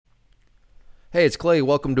Hey, it's Clay.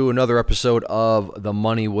 Welcome to another episode of the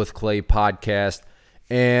Money with Clay podcast.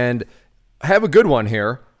 And I have a good one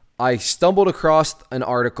here. I stumbled across an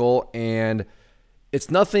article, and it's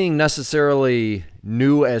nothing necessarily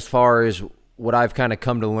new as far as what I've kind of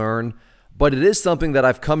come to learn, but it is something that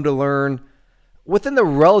I've come to learn within the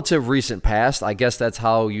relative recent past. I guess that's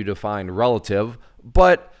how you define relative,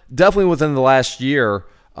 but definitely within the last year,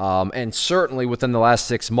 and certainly within the last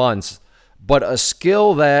 6 months. But a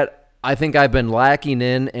skill that I think I've been lacking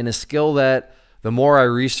in, and a skill that the more I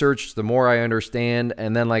research, the more I understand.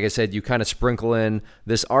 And then, like I said, you kind of sprinkle in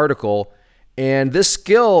this article. And this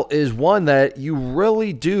skill is one that you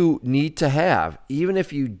really do need to have, even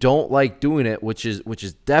if you don't like doing it, which is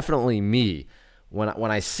definitely me. When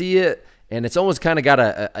I see it, and it's almost kind of got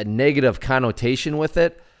a negative connotation with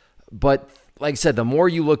it. But like I said, the more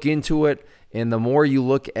you look into it, and the more you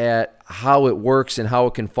look at how it works and how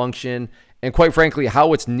it can function, and quite frankly,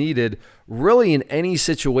 how it's needed really in any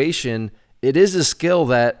situation, it is a skill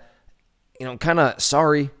that, kind of,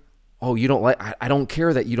 sorry, oh, you don't like, I don't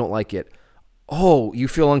care that you don't like it. Oh, you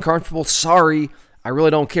feel uncomfortable? Sorry, I really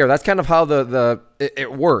don't care. That's kind of how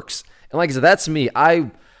it works. And like I said, that's me. I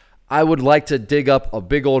would like to dig up a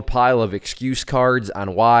big old pile of excuse cards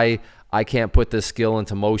on why I can't put this skill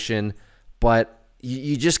into motion, but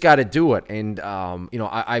you just got to do it. And,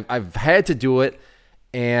 I've had to do it,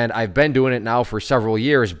 and I've been doing it now for several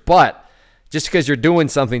years, but just because you're doing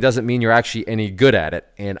something doesn't mean you're actually any good at it.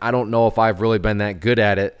 And I don't know if I've really been that good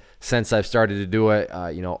at it since I've started to do it,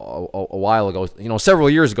 a while ago, several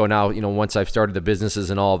years ago now, once I've started the businesses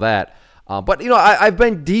and all that. But I've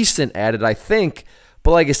been decent at it, I think.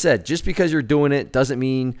 But like I said, just because you're doing it doesn't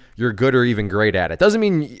mean you're good or even great at it. Doesn't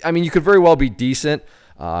mean, you could very well be decent.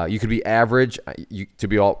 You could be average. You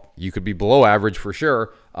could be below average for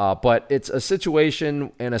sure. But it's a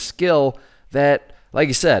situation and a skill that, like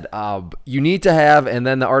you said, you need to have. And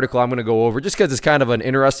then the article I'm going to go over, just because it's kind of an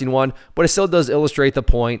interesting one, but it still does illustrate the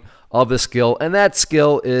point of the skill. And that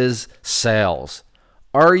skill is sales.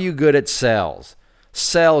 Are you good at sales?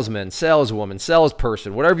 Salesman, saleswoman,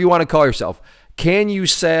 salesperson, whatever you want to call yourself. Can you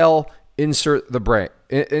sell? Insert the blank.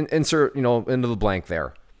 Insert into the blank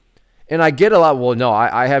there. And I get a lot, well, no,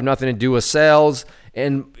 I have nothing to do with sales.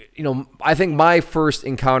 And, I think my first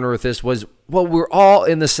encounter with this was, well, we're all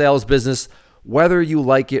in the sales business, whether you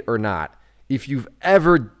like it or not. If you've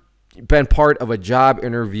ever been part of a job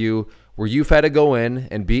interview where you've had to go in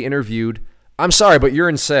and be interviewed, I'm sorry, but you're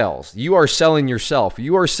in sales. You are selling yourself.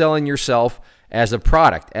 You are selling yourself as a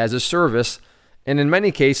product, as a service, and in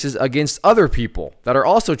many cases against other people that are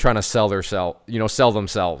also trying to sell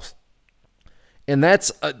themselves. And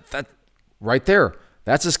that's that right there.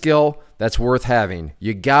 That's a skill that's worth having.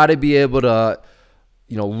 You got to be able to,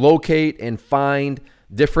 locate and find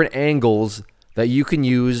different angles that you can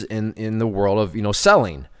use in the world of,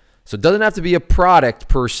 selling. So it doesn't have to be a product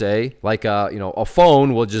per se, like a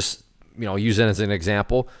phone. We'll just, use it as an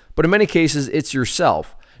example. But in many cases, it's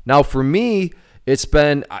yourself. Now, for me, it's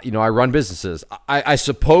been, I run businesses. I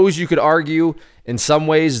suppose you could argue in some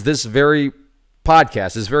ways this very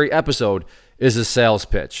podcast, this very episode is a sales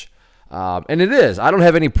pitch. And it is. I don't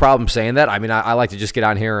have any problem saying that. I mean, I like to just get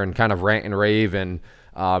on here and kind of rant and rave, and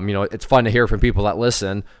it's fun to hear from people that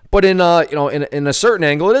listen. But in a certain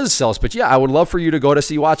angle, it is a sales pitch. Yeah, I would love for you to go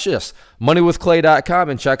to watch this, moneywithclay.com,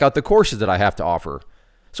 and check out the courses that I have to offer.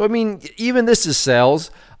 So I mean, even this is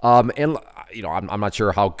sales. And I'm not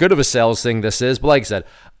sure how good of a sales thing this is, but like I said,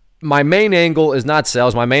 my main angle is not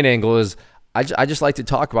sales. My main angle is I just like to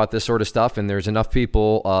talk about this sort of stuff, and there's enough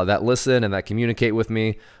people that listen and that communicate with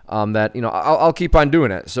me that, I'll keep on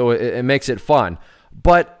doing it. So it makes it fun.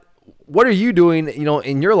 But what are you doing,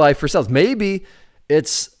 in your life for sales? Maybe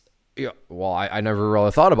it's, I never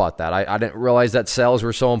really thought about that. I didn't realize that sales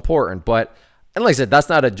were so important. And like I said, that's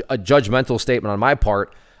not a judgmental statement on my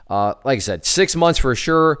part. Like I said, 6 months for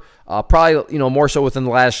sure, probably, more so within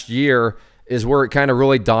the last year, is where it kind of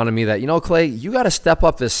really dawned on me that, Clay, you got to step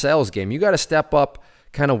up this sales game. You got to step up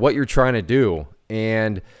kind of what you're trying to do.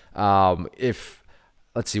 And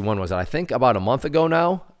let's see, when was it? I think about a month ago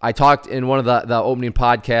now, I talked in one of the opening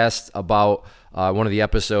podcasts about one of the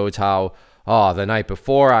episodes how, the night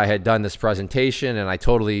before I had done this presentation and I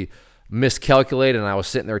totally miscalculated, and I was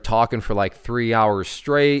sitting there talking for like 3 hours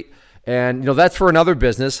straight. And, that's for another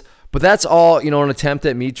business. But that's all, an attempt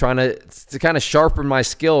at me trying to kind of sharpen my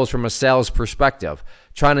skills from a sales perspective,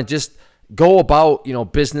 trying to just go about,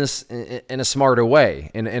 business in a smarter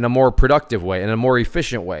way, in a more productive way, in a more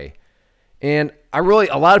efficient way. And a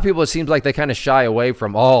lot of people, it seems like they kind of shy away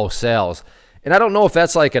from, sales. And I don't know if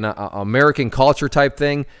that's like an American culture type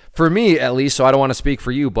thing. For me, at least, so I don't want to speak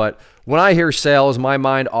for you, but when I hear sales, my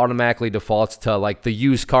mind automatically defaults to like the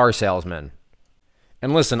used car salesman.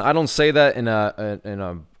 And listen, I don't say that in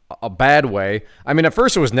a bad way. I mean, at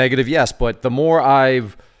first it was negative, yes, but the more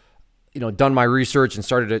I've done my research and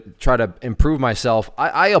started to try to improve myself,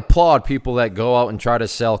 I applaud people that go out and try to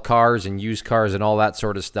sell cars and used cars and all that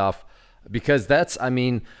sort of stuff, because that's, I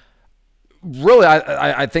mean, really,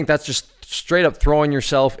 I think that's just straight up throwing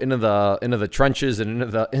yourself into the trenches and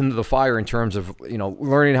into the fire in terms of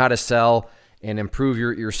learning how to sell and improve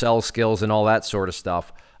your sales skills and all that sort of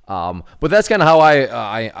stuff. But that's kind of how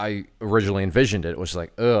I originally envisioned it. It was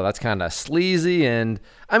like, oh, that's kind of sleazy. And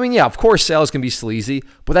I mean, yeah, of course sales can be sleazy,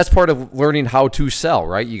 but that's part of learning how to sell,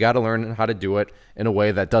 right? You got to learn how to do it in a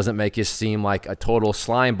way that doesn't make you seem like a total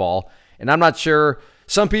slime ball. And I'm not sure,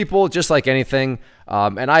 some people, just like anything,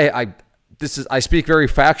 and I speak very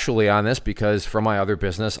factually on this because from my other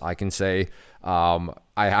business, I can say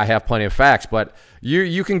I have plenty of facts, but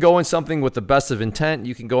you can go in something with the best of intent.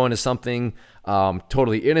 You can go into something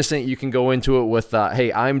totally innocent. You can go into it with,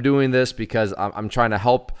 hey, I'm doing this because I'm trying to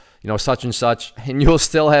help, such and such, and you'll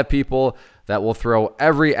still have people that will throw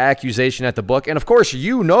every accusation at the book. And of course,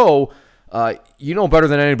 you know better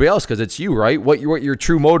than anybody else because it's you, right? What your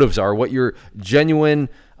true motives are, what your genuine,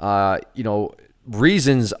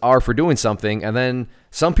 reasons are for doing something. And then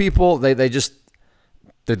some people, they're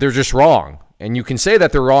just wrong. And you can say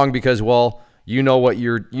that they're wrong because, well, you know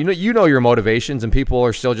your motivations, and people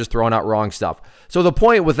are still just throwing out wrong stuff. So the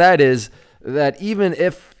point with that is that even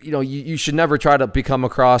if, you should never try to become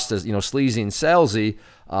across as, sleazy and salesy,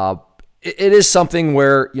 it is something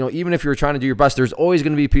where, even if you're trying to do your best, there's always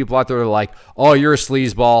going to be people out there that are like, oh, you're a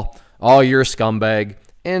sleazeball. Oh, you're a scumbag.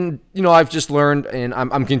 And, I've just learned, and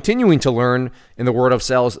I'm continuing to learn in the world of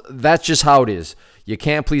sales, that's just how it is. You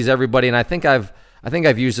can't please everybody. And I think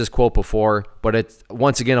I've used this quote before, but it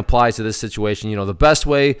once again applies to this situation. The best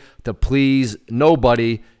way to please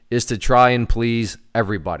nobody is to try and please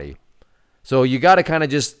everybody. So you got to kind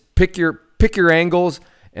of just pick your angles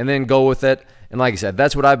and then go with it. And like I said,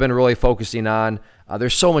 that's what I've been really focusing on.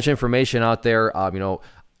 There's so much information out there,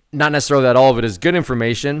 not necessarily that all of it is good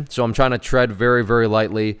information. So I'm trying to tread very, very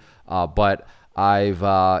lightly. But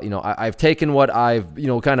I've taken what I've,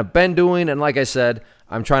 kind of been doing. And like I said,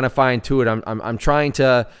 I'm trying to fine tune it. I'm trying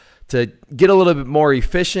to get a little bit more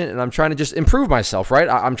efficient, and I'm trying to just improve myself, right?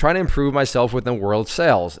 I'm trying to improve myself within world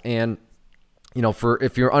sales. And,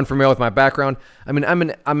 if you're unfamiliar with my background, I mean,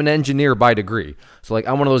 I'm an engineer by degree. So like,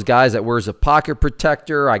 I'm one of those guys that wears a pocket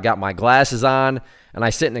protector. I got my glasses on and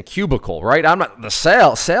I sit in a cubicle, right? I'm not the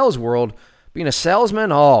sales world. Being a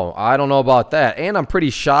salesman, oh, I don't know about that. And I'm pretty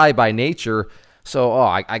shy by nature. So,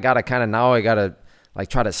 I got to like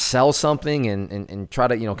try to sell something and try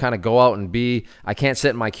to, kind of go out and I can't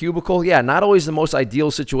sit in my cubicle. Yeah, not always the most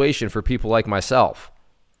ideal situation for people like myself.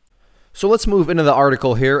 So let's move into the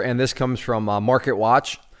article here, and this comes from Market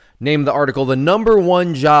Watch. Named the article, the number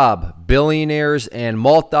one job billionaires and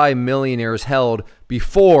multimillionaires held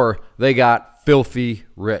before they got filthy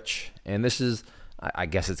rich. And this is, I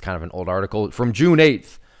guess it's kind of an old article from June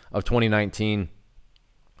 8th of 2019.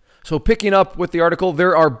 So picking up with the article,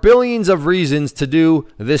 there are billions of reasons to do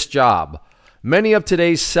this job. Many of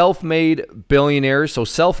today's self-made billionaires, so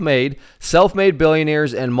self-made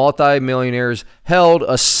billionaires and multimillionaires held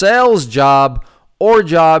a sales job or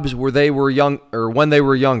jobs where they were young or when they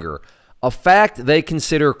were younger, a fact they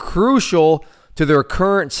consider crucial to their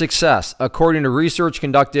current success, according to research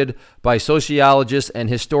conducted by sociologist and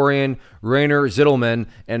historian Rainer Zitelmann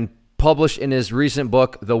and published in his recent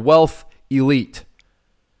book, The Wealth Elite.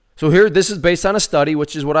 So here, this is based on a study,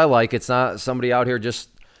 which is what I like. It's not somebody out here just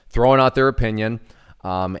throwing out their opinion,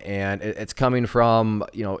 and it's coming from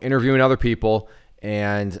interviewing other people,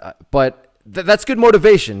 but that's good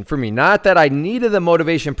motivation for me. Not that I needed the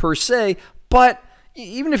motivation per se, but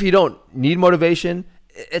even if you don't need motivation,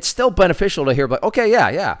 it's still beneficial to hear. But okay,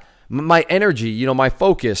 yeah, my energy, my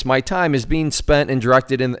focus, my time is being spent and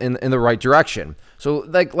directed in the right direction. So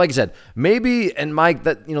like I said, maybe, and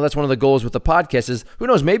that's one of the goals with the podcast is, who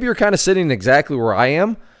knows, maybe you're kind of sitting exactly where I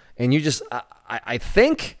am, and you just, I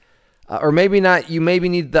think, or maybe not, you maybe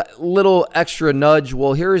need that little extra nudge.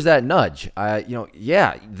 Well, here's that nudge.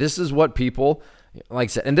 This is what people, like I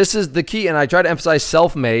said, and this is the key, and I try to emphasize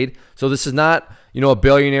self-made. So this is not, a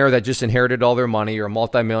billionaire that just inherited all their money or a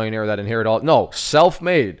multimillionaire that inherited all, no,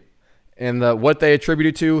 self-made. And what they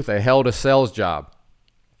attributed to, they held a sales job.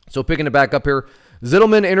 So picking it back up here,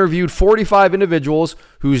 Zitelmann interviewed 45 individuals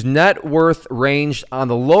whose net worth ranged on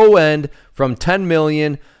the low end from 10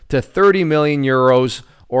 million to 30 million euros,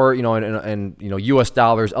 or in US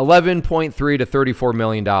dollars, 11.3 to 34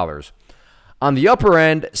 million dollars. On the upper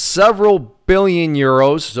end, several billion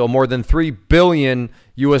euros, so more than 3 billion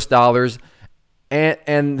US dollars,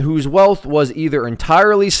 and whose wealth was either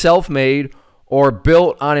entirely self-made or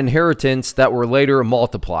built on inheritance that were later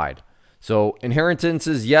multiplied. So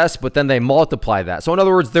inheritances, yes, but then they multiply that. So in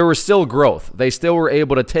other words, there was still growth. They still were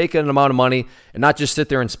able to take an amount of money and not just sit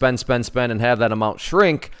there and spend and have that amount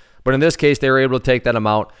shrink. But in this case, they were able to take that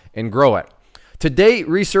amount and grow it. To date,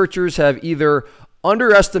 researchers have either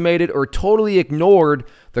underestimated or totally ignored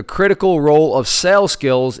the critical role of sales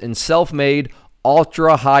skills in self-made,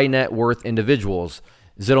 ultra-high net worth individuals,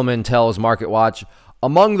 Zitelman tells MarketWatch.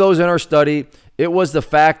 Among those in our study, it was the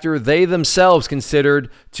factor they themselves considered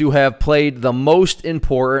to have played the most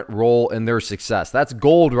important role in their success. That's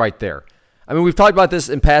gold right there. I mean, we've talked about this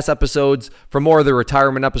in past episodes. For more of the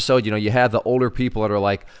retirement episode, you have the older people that are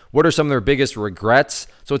like, what are some of their biggest regrets?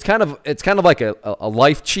 So it's kind of like a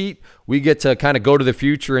life cheat. We get to kind of go to the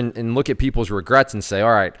future and look at people's regrets and say,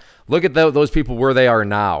 all right, look at those people where they are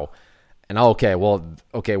now. And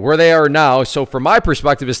where they are now. So from my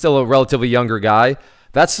perspective, is still a relatively younger guy.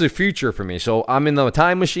 That's the future for me. So I'm in the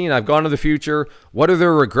time machine. I've gone to the future. What are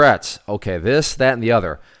their regrets? Okay, this, that, and the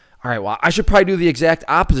other. All right, well, I should probably do the exact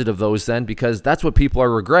opposite of those then, because that's what people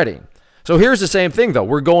are regretting. So here's the same thing, though.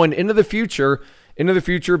 We're going into the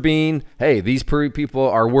future being, hey, these people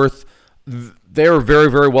are they're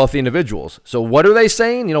very, very wealthy individuals. So what are they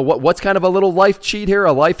saying? What's kind of a little life cheat here,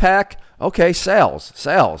 a life hack? Okay, sales.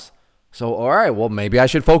 So, all right, well, maybe I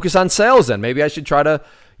should focus on sales then. Maybe I should try to,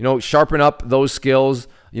 sharpen up those skills,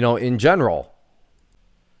 in general.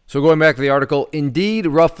 So going back to the article, indeed,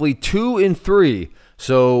 roughly 2 in 3,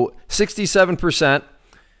 so 67%,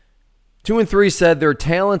 2 in 3 said their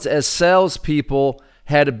talents as salespeople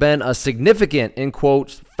had been a significant, in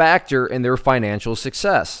quotes, factor in their financial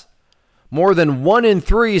success. More than 1 in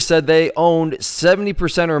 3 said they owned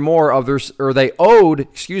 70% or more of they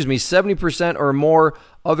owed 70% or more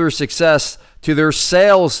of their success to their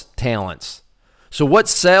sales talents. So what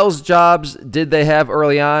sales jobs did they have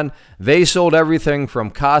early on? They sold everything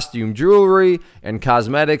from costume jewelry and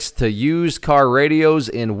cosmetics to used car radios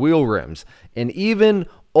and wheel rims, and even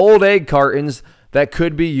old egg cartons that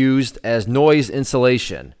could be used as noise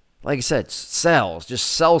insulation. Like I said, sales, just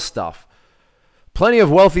sell stuff. Plenty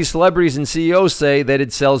of wealthy celebrities and CEOs say they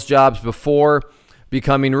did sales jobs before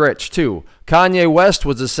becoming rich too. Kanye West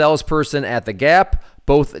was a salesperson at The Gap.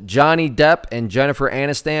 Both Johnny Depp and Jennifer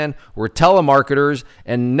Aniston were telemarketers,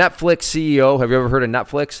 and Netflix CEO, have you ever heard of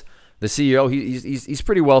Netflix? The CEO, he's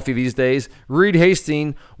pretty wealthy these days. Reed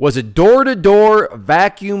Hastings was a door-to-door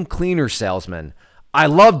vacuum cleaner salesman. I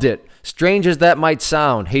loved it. Strange as that might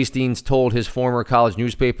sound, Hastings told his former college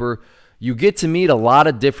newspaper, you get to meet a lot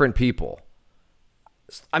of different people.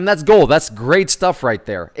 I mean, that's gold. That's great stuff right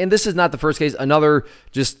there. And this is not the first case. Another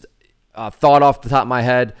just thought off the top of my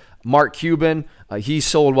head, Mark Cuban, he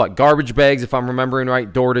sold garbage bags, if I'm remembering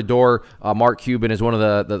right, door to door. Mark Cuban is one of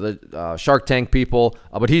the Shark Tank people,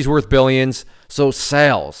 but he's worth billions. So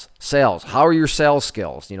sales. How are your sales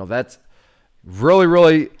skills? That's really,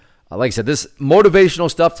 really, like I said, this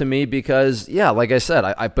motivational stuff to me because, yeah, like I said,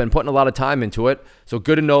 I've been putting a lot of time into it. So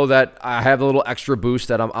good to know that I have a little extra boost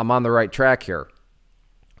that I'm on the right track here.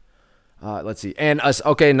 Let's see. And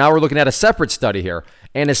now we're looking at a separate study here.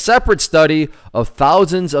 And a separate study of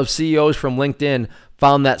thousands of CEOs from LinkedIn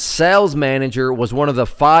found that sales manager was one of the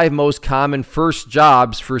 5 most common first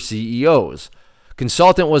jobs for CEOs.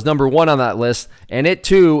 Consultant was number 1 on that list, and it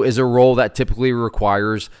too is a role that typically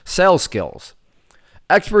requires sales skills.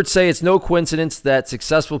 Experts say it's no coincidence that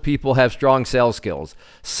successful people have strong sales skills.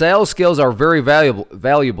 Sales skills are very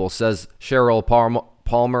valuable, says Cheryl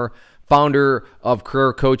Palmer, founder of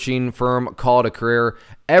career coaching firm Call to Career.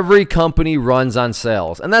 Every company runs on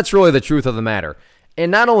sales, and that's really the truth of the matter.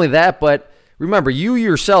 And not only that, but remember, you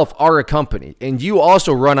yourself are a company, and you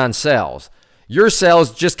also run on sales. Your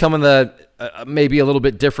sales just come in the maybe a little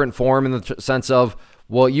bit different form in the sense of,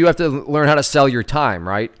 well, you have to learn how to sell your time,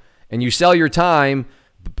 right? And you sell your time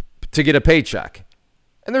to get a paycheck.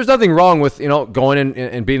 And there's nothing wrong with going in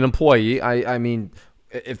and being an employee. I mean,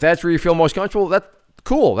 if that's where you feel most comfortable, that's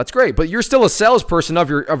cool, that's great. But you're still a salesperson of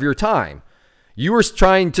your time. You are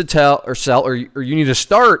trying to sell, or you need to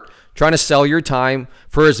start trying to sell your time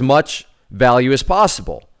for as much value as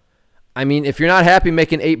possible. I mean, if you're not happy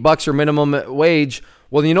making $8 or minimum wage,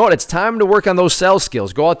 well, you know what? It's time to work on those sales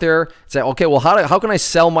skills. Go out there and say, okay, well, how can I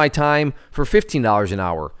sell my time for $15 an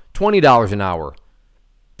hour, $20 an hour,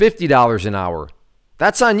 $50 an hour?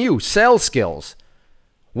 That's on you. Sales skills.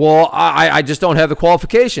 Well, I just don't have the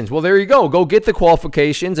qualifications. Well, there you go. Go get the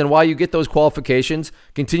qualifications. And while you get those qualifications,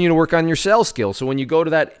 continue to work on your sales skills. So when you go to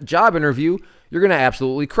that job interview, you're going to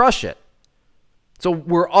absolutely crush it. So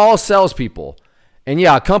we're all salespeople. And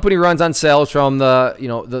yeah, a company runs on sales from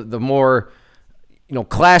the more,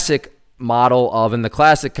 classic model of, and the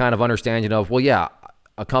classic kind of understanding of, well, yeah,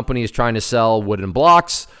 a company is trying to sell wooden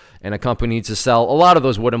blocks, and a company needs to sell a lot of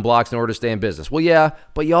those wooden blocks in order to stay in business. Well, yeah,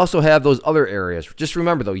 but you also have those other areas. Just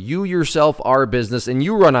remember, though, you yourself are a business, and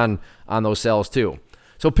you run on those sales too.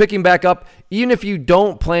 So picking back up, even if you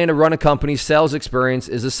don't plan to run a company, sales experience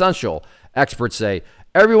is essential. Experts say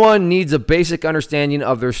everyone needs a basic understanding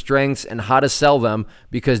of their strengths and how to sell them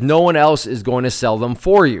because no one else is going to sell them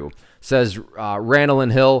for you, says Randall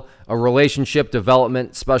and Hill, a relationship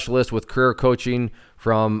development specialist with career coaching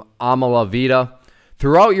from Amala Vida.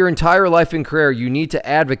 Throughout your entire life and career, you need to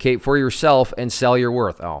advocate for yourself and sell your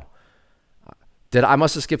worth. I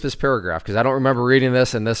must have skipped this paragraph because I don't remember reading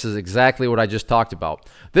this, and this is exactly what I just talked about.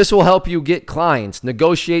 This will help you get clients,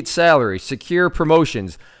 negotiate salaries, secure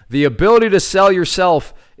promotions. The ability to sell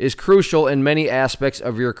yourself is crucial in many aspects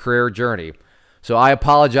of your career journey. So I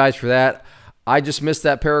apologize for that. I just missed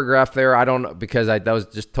that paragraph there. I don't, because that was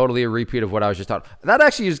just totally a repeat of what I was just talking. That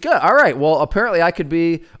actually is good. All right. Well, apparently I could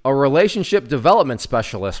be a relationship development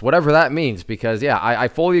specialist, whatever that means, because yeah, I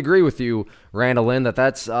fully agree with you, Randall Lynn,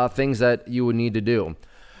 that's things that you would need to do.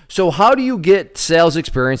 So how do you get sales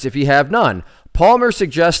experience if you have none? Palmer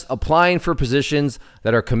suggests applying for positions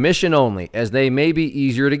that are commission only, as they may be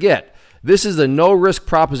easier to get. This is a no-risk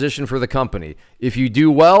proposition for the company. If you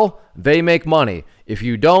do well, they make money. If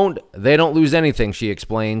you don't, they don't lose anything, she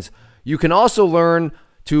explains. You can also learn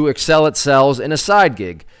to excel at sales in a side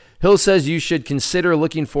gig. Hill says you should consider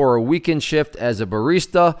looking for a weekend shift as a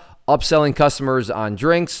barista, upselling customers on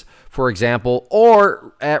drinks, for example,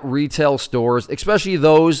 or at retail stores, especially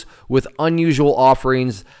those with unusual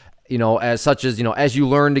offerings, as you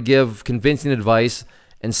learn to give convincing advice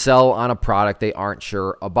and sell on a product they aren't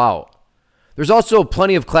sure about. There's also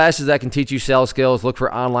plenty of classes that can teach you sales skills. Look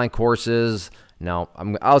for online courses. No,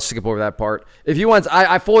 I'll skip over that part. If you want,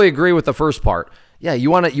 I fully agree with the first part. Yeah,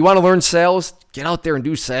 you want to learn sales? Get out there and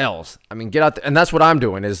do sales. Get out there, and that's what I'm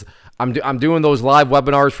doing. I'm doing those live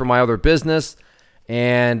webinars for my other business,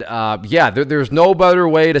 and there's no better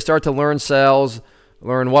way to start to learn sales,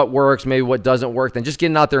 learn what works, maybe what doesn't work, than just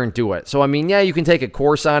getting out there and do it. So you can take a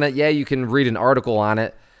course on it. Yeah, you can read an article on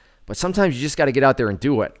it, but sometimes you just got to get out there and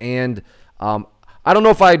do it. And I don't know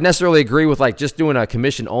if I necessarily agree with just doing a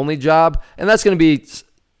commission only job. And that's going to be,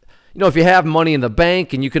 if you have money in the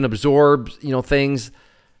bank and you can absorb, things,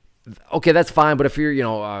 okay, that's fine. But if you're,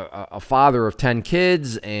 a father of 10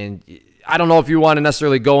 kids, and I don't know if you want to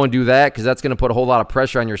necessarily go and do that, because that's going to put a whole lot of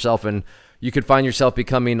pressure on yourself, and you could find yourself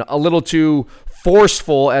becoming a little too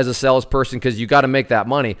forceful as a salesperson because you got to make that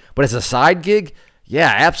money. But as a side gig,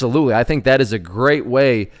 yeah, absolutely. I think that is a great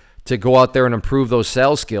way to go out there and improve those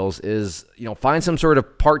sales skills is, find some sort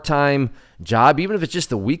of part-time job, even if it's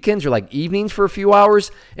just the weekends or evenings for a few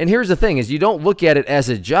hours. And here's the thing is you don't look at it as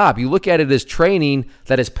a job. You look at it as training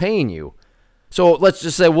that is paying you. So let's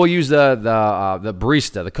just say we'll use the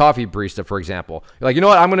barista, the coffee barista, for example. You're like, you know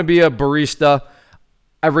what? I'm going to be a barista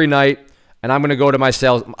every night, and I'm going to go to my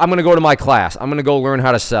class. I'm going to go learn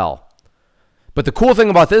how to sell. But the cool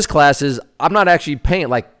thing about this class is I'm not actually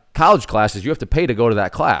paying college classes. You have to pay to go to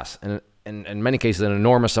that class, and in many cases an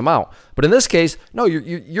enormous amount. But in this case, no,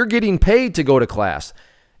 you're getting paid to go to class.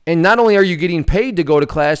 And not only are you getting paid to go to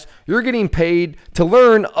class, you're getting paid to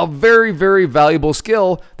learn a very, very valuable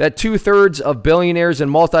skill that 2/3 of billionaires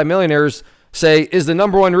and multimillionaires say is the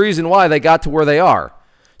number one reason why they got to where they are.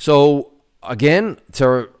 So again,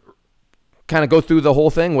 to kind of go through the whole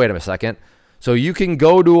thing, wait a second. So you can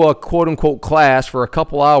go to a quote unquote class for a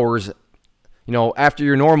couple hours after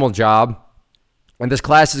your normal job, and this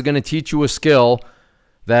class is going to teach you a skill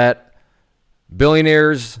that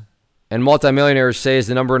billionaires and multimillionaires say is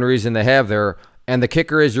the number one reason they have there. And the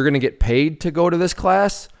kicker is you're going to get paid to go to this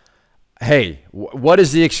class. Hey, what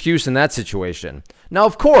is the excuse in that situation? Now,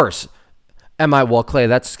 of course, Clay,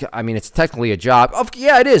 it's technically a job.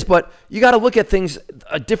 Yeah, it is, but you got to look at things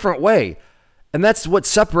a different way. And that's what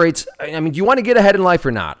separates, do you want to get ahead in life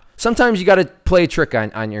or not? Sometimes you got to play a trick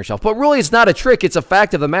on yourself. But really, it's not a trick. It's a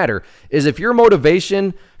fact of the matter. Is if your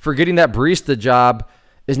motivation for getting that barista job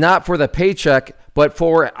is not for the paycheck, but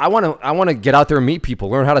for I want to get out there and meet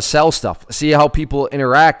people, learn how to sell stuff, see how people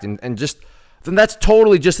interact, and then that's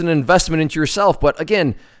totally just an investment into yourself. But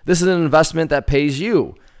again, this is an investment that pays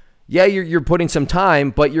you. Yeah, you're putting some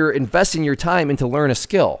time, but you're investing your time into learn a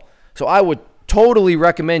skill. So I would totally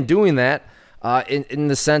recommend doing that in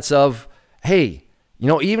the sense of, hey,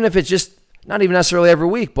 even if it's just not even necessarily every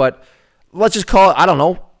week, but let's just call it, I don't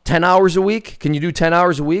know, 10 hours a week. Can you do 10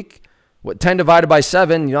 hours a week? 10 divided by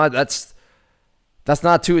 7, that's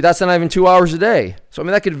not even 2 hours a day. So,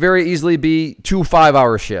 that could very easily be 2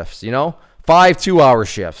 5-hour shifts, 5 2-hour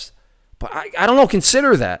shifts. But I don't know,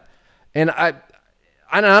 consider that. And I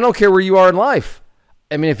don't care where you are in life.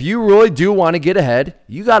 If you really do want to get ahead,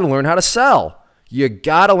 you got to learn how to sell. You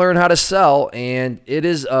got to learn how to sell, and it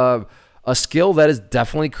is a skill that is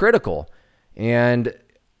definitely critical. And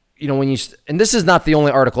and this is not the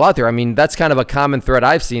only article out there. That's kind of a common thread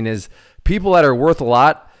I've seen is people that are worth a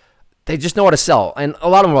lot, they just know how to sell. And a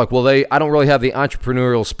lot of them are like, well, I don't really have the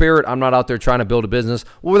entrepreneurial spirit. I'm not out there trying to build a business.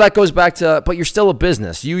 Well, that goes back to, but you're still a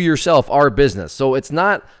business. You yourself are a business. So it's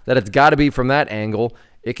not that it's got to be from that angle.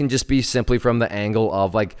 It can just be simply from the angle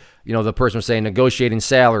of the person was saying negotiating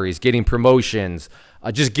salaries, getting promotions,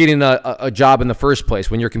 just getting a job in the first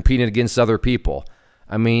place when you're competing against other people.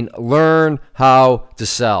 Learn how to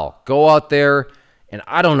sell. Go out there and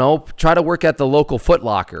try to work at the local Foot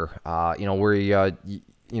Locker, where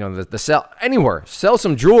the sell anywhere, sell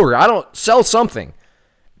some jewelry. Sell something,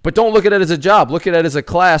 but don't look at it as a job. Look at it as a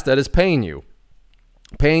class that is paying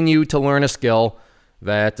you to learn a skill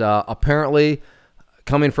that apparently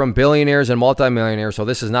coming from billionaires and multimillionaires. So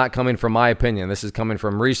this is not coming from my opinion. This is coming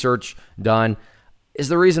from research done, is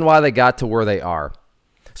the reason why they got to where they are.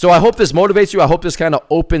 So I hope this motivates you. I hope this kind of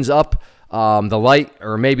opens up the light,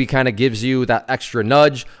 or maybe kind of gives you that extra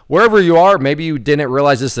nudge. Wherever you are, maybe you didn't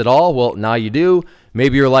realize this at all. Well, now you do.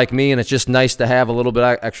 Maybe you're like me and it's just nice to have a little bit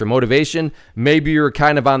of extra motivation. Maybe you're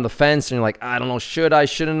kind of on the fence and you're like, I don't know, should I,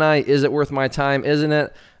 shouldn't I? Is it worth my time? Isn't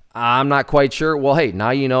it? I'm not quite sure. Well, hey,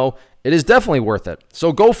 now you know it is definitely worth it.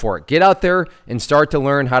 So go for it. Get out there and start to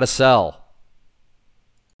learn how to sell.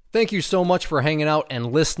 Thank you so much for hanging out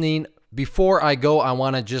and listening. Before I go, I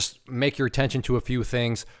want to just make your attention to a few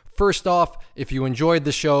things. First off, if you enjoyed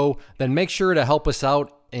the show, then make sure to help us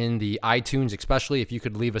out in the iTunes, especially if you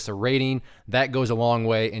could leave us a rating. That goes a long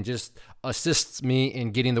way and just assists me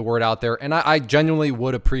in getting the word out there, and I genuinely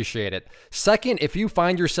would appreciate it. Second, if you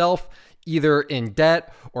find yourself either in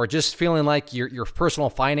debt or just feeling like your personal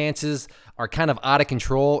finances are kind of out of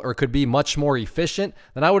control or could be much more efficient,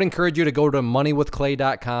 then I would encourage you to go to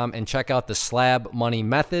moneywithclay.com and check out the Slab Money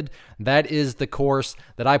Method. That is the course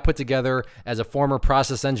that I put together as a former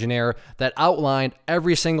process engineer that outlined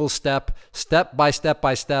every single step by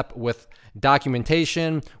step, with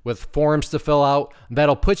documentation, with forms to fill out,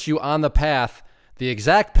 that'll put you on the path, the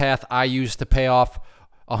exact path I used to pay off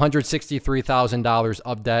 $163,000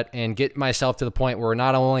 of debt and get myself to the point where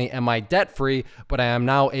not only am I debt free, but I am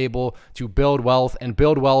now able to build wealth in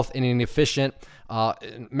an efficient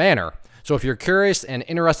manner. So if you're curious and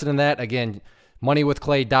interested in that, again,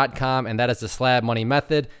 moneywithclay.com, and that is the Slab Money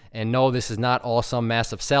Method. And no, this is not all some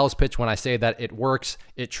massive sales pitch when I say that it works.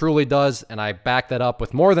 It truly does, and I back that up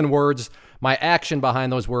with more than words. My action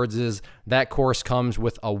behind those words is that course comes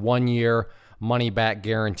with a 1-year money-back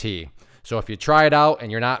guarantee. So if you try it out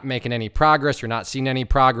and you're not making any progress, you're not seeing any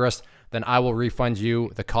progress, then I will refund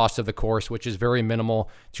you the cost of the course, which is very minimal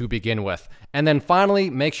to begin with. And then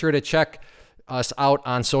finally, make sure to check us out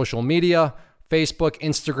on social media, Facebook,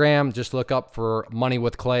 Instagram. Just look up for Money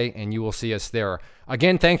with Clay and you will see us there.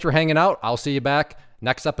 Again, thanks for hanging out. I'll see you back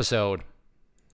next episode.